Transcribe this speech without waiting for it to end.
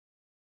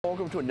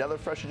Welcome to another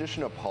fresh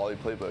edition of Poly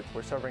Playbook.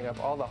 We're serving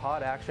up all the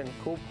hot action,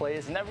 cool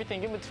plays, and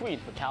everything in between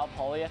for Cal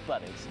Poly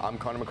Athletics. I'm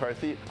Connor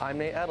McCarthy. I'm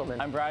Nate Edelman.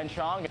 I'm Brian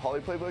Strong. Poly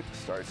Playbook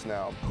starts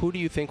now. Who do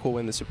you think will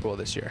win the Super Bowl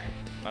this year?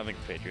 I think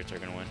the Patriots are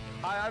going to win.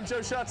 Hi, I'm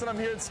Joe Schatz, and I'm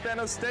here at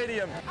Spanos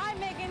Stadium. I'm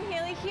Megan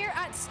Healy here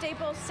at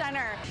Staples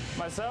Center.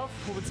 Myself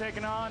will be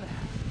taking on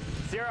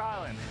Sierra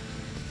Highland,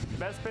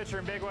 best pitcher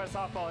in Big West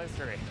softball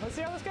history. Let's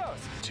see how this goes.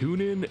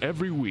 Tune in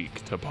every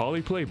week to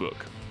Poly Playbook,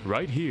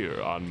 right here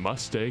on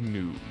Mustang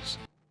News.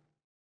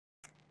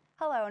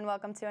 Hello and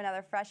welcome to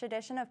another fresh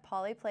edition of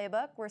Poly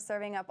Playbook. We're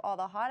serving up all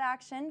the hot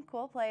action,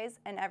 cool plays,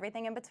 and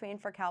everything in between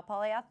for Cal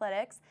Poly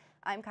Athletics.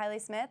 I'm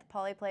Kylie Smith.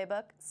 Poly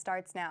Playbook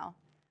starts now.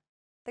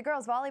 The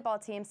girls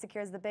volleyball team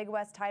secures the Big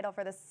West title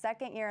for the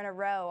second year in a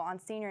row on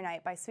senior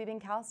night by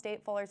sweeping Cal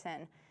State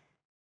Fullerton.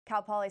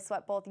 Cal Poly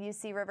swept both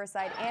UC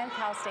Riverside and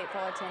Cal State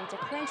Fullerton to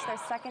clinch their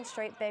second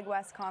straight Big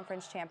West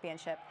Conference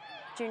championship.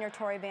 Junior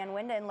Tori Van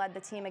Winden led the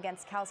team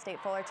against Cal State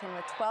Fullerton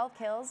with 12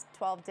 kills,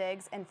 12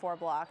 digs, and 4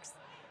 blocks.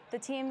 The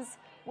team's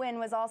win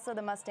was also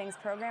the Mustangs'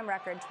 program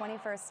record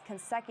 21st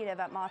consecutive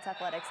at Mott's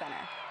Athletic Center.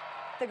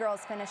 The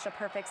girls finished a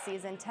perfect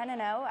season 10-0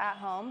 at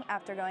home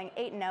after going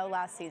 8-0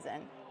 last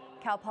season.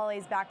 Cal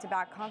Poly's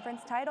back-to-back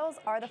conference titles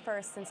are the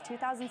first since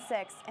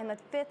 2006 and the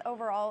 5th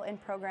overall in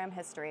program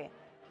history.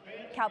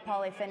 Cal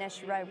Poly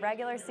finished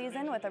regular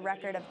season with a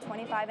record of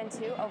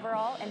 25-2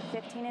 overall and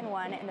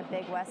 15-1 in the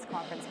Big West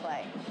Conference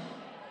play.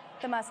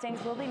 The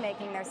Mustangs will be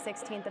making their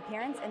 16th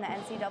appearance in the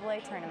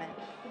NCAA tournament.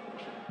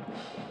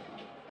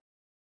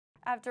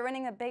 After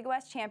winning the Big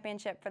West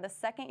Championship for the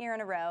second year in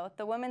a row,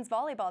 the women's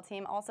volleyball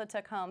team also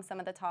took home some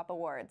of the top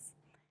awards.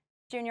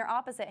 Junior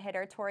opposite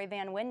hitter Tori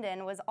Van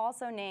Winden was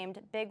also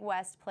named Big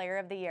West Player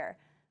of the Year.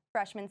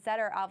 Freshman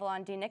setter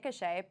Avalon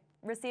DeNikashe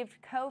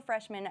received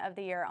Co-Freshman of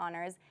the Year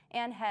honors,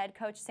 and head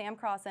coach Sam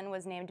Crossan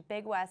was named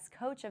Big West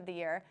Coach of the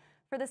Year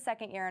for the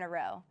second year in a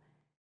row.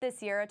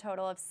 This year, a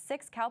total of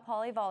 6 Cal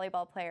Poly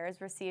volleyball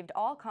players received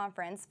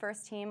All-Conference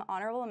First Team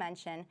Honorable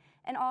Mention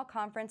and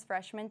All-Conference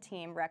Freshman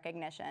Team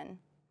recognition.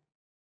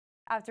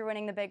 After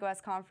winning the Big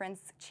West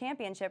Conference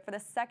Championship for the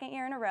second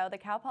year in a row, the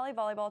Cal Poly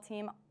volleyball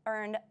team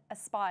earned a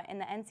spot in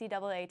the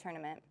NCAA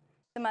tournament.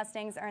 The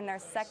Mustangs earned their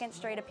second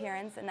straight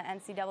appearance in the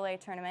NCAA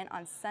tournament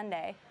on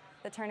Sunday.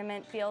 The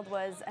tournament field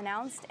was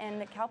announced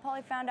and Cal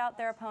Poly found out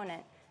their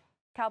opponent.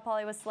 Cal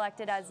Poly was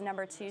selected as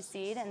number 2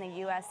 seed in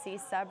the USC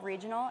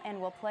Sub-Regional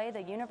and will play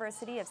the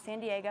University of San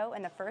Diego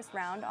in the first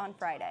round on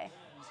Friday.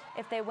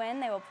 If they win,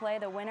 they will play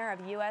the winner of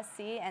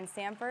USC and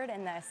Samford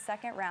in the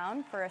second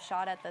round for a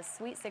shot at the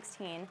Sweet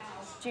 16.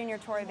 Junior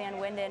Tori Van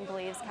Winden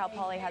believes Cal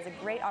Poly has a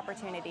great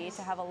opportunity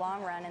to have a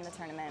long run in the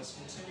tournament.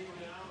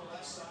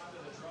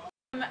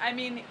 I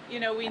mean,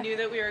 you know, we knew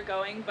that we were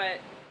going, but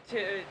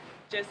to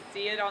just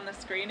see it on the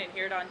screen and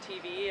hear it on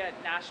TV at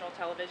national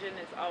television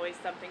is always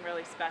something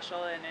really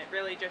special, and it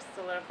really just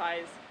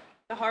solidifies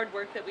the hard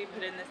work that we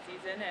put in this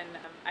season, and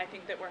I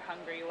think that we're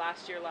hungry.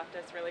 Last year left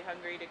us really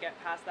hungry to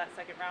get past that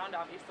second round,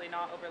 obviously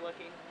not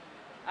overlooking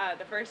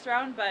the first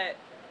round, but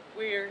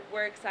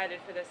we're excited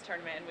for this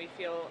tournament, and we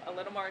feel a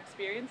little more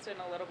experienced and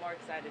a little more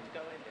excited to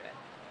go into it.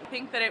 I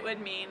think that it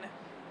would mean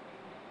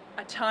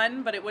a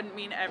ton, but it wouldn't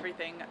mean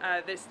everything.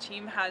 This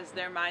team has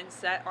their mind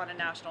set on a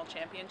national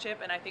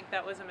championship, and I think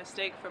that was a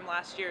mistake from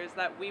last year, is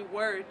that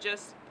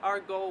our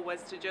goal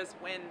was to just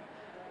win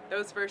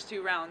those first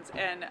 2 rounds,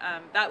 and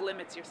that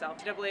limits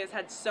yourself. NCAA has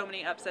had so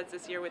many upsets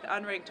this year with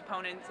unranked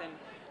opponents and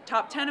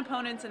top 10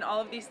 opponents and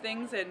all of these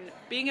things, and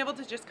being able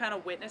to just kind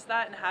of witness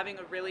that and having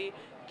a really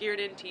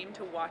geared in team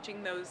to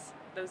watching those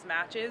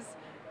matches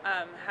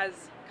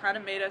has kind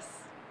of made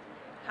us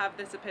have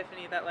this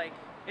epiphany that, like,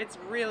 it's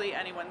really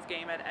anyone's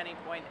game at any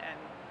point. And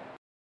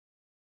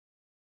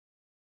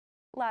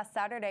last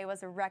Saturday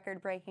was a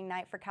record-breaking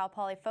night for Cal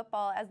Poly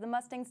football as the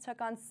Mustangs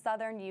took on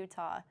Southern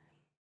Utah.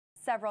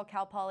 Several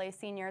Cal Poly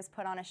seniors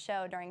put on a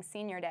show during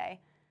Senior Day.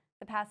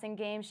 The passing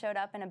game showed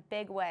up in a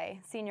big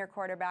way. Senior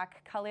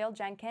quarterback Khalil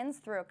Jenkins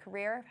threw a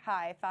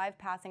career-high 5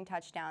 passing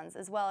touchdowns,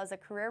 as well as a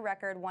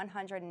career-record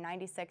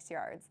 196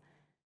 yards.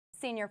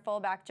 Senior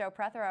fullback Joe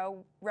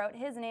Protheroe wrote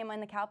his name in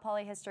the Cal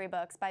Poly history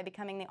books by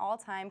becoming the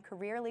all-time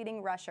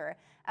career-leading rusher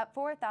at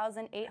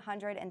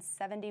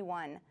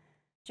 4,871.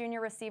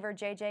 Junior receiver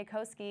J.J.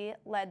 Koski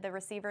led the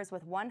receivers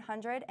with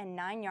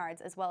 109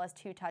 yards, as well as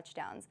 2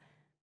 touchdowns.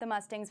 The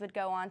Mustangs would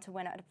go on to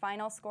win a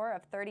final score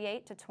of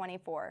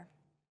 38-24.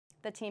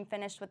 The team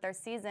finished with their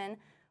season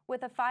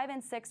with a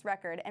 5-6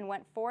 record and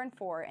went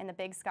 4-4 in the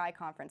Big Sky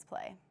Conference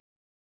play.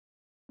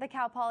 The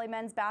Cal Poly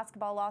men's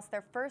basketball lost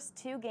their first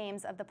 2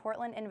 games of the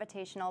Portland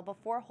Invitational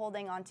before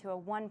holding on to a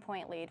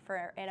 1-point lead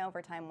for an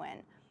overtime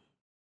win.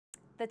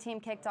 The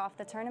team kicked off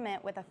the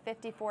tournament with a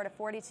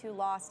 54-42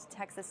 loss to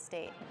Texas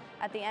State.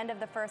 At the end of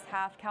the first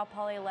half, Cal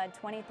Poly led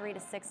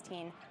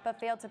 23-16, but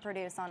failed to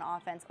produce on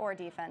offense or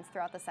defense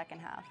throughout the second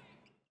half.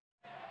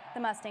 The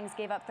Mustangs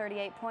gave up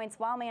 38 points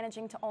while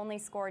managing to only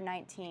score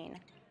 19.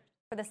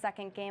 For the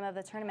second game of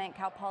the tournament,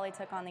 Cal Poly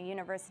took on the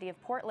University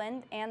of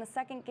Portland, and the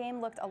second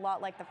game looked a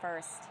lot like the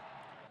first.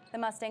 The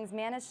Mustangs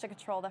managed to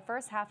control the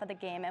first half of the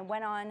game and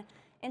went on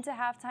into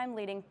halftime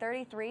leading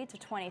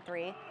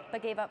 33-23,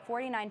 but gave up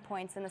 49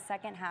 points in the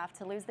second half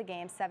to lose the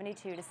game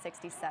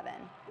 72-67.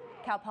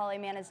 Cal Poly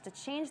managed to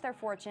change their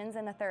fortunes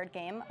in the third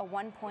game, a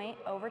 1-point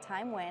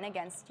overtime win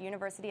against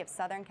University of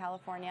Southern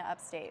California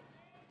Upstate.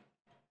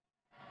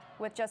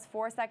 With just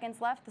 4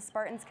 seconds left, the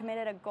Spartans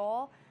committed a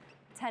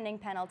goal-tending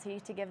penalty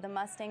to give the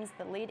Mustangs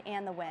the lead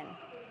and the win.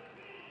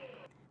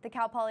 The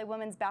Cal Poly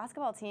women's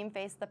basketball team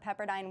faced the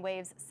Pepperdine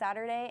Waves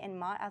Saturday in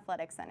Mott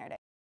Athletic Center.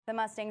 The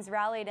Mustangs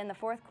rallied in the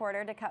fourth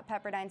quarter to cut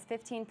Pepperdine's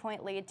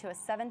 15-point lead to a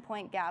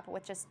 7-point gap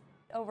with just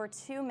over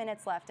 2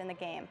 minutes left in the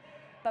game.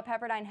 But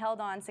Pepperdine held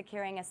on,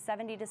 securing a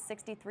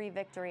 70-63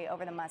 victory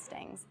over the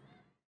Mustangs.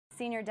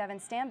 Senior Devin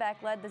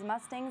Stanbeck led the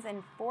Mustangs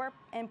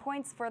in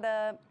points for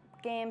the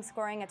game,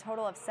 scoring a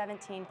total of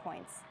 17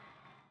 points.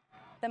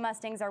 The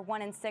Mustangs are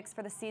 1-6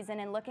 for the season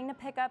and looking to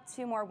pick up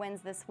 2 more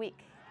wins this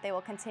week. They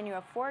will continue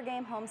a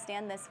 4-game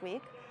homestand this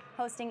week,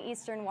 hosting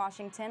Eastern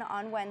Washington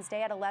on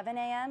Wednesday at 11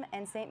 a.m.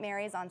 and St.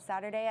 Mary's on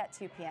Saturday at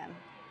 2 p.m.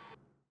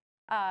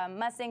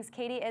 Mustangs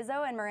Katie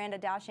Izzo and Miranda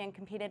Dashian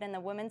competed in the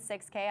women's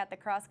 6K at the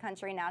Cross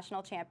Country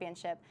National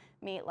Championship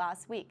meet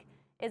last week.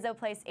 Izzo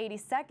placed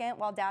 82nd,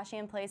 while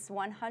Dashian placed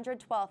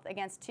 112th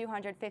against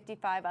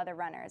 255 other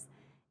runners.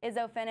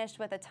 Izzo finished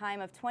with a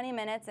time of 20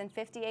 minutes and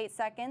 58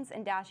 seconds,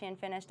 and Dashian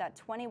finished at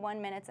 21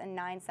 minutes and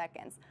 9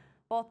 seconds.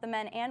 Both the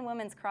men and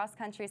women's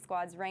cross-country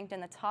squads ranked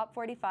in the top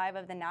 45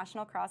 of the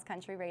National Cross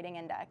Country Rating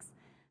Index.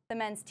 The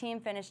men's team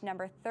finished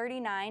number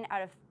 39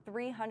 out of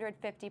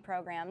 350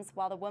 programs,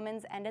 while the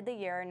women's ended the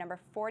year number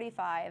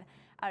 45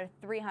 out of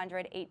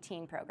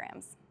 318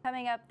 programs.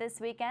 Coming up this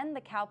weekend,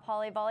 the Cal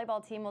Poly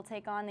volleyball team will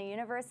take on the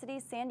University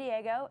of San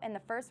Diego in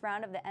the first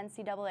round of the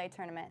NCAA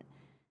tournament.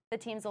 The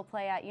teams will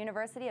play at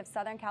University of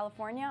Southern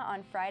California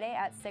on Friday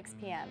at 6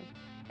 p.m.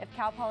 If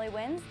Cal Poly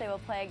wins, they will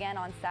play again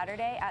on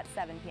Saturday at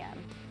 7 p.m.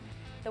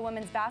 The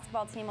women's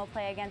basketball team will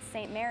play against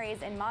St.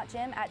 Mary's in Mott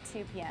Gym at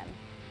 2 p.m.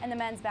 And the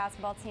men's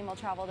basketball team will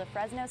travel to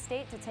Fresno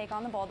State to take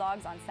on the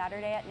Bulldogs on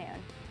Saturday at noon.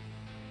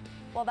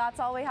 Well, that's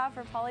all we have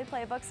for Poly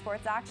Playbook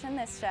Sports Action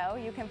this show.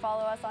 You can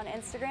follow us on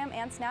Instagram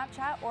and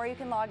Snapchat, or you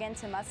can log in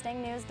to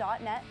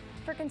mustangnews.net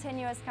for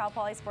continuous Cal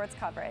Poly sports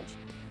coverage.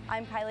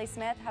 I'm Kylie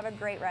Smith. Have a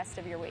great rest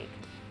of your week.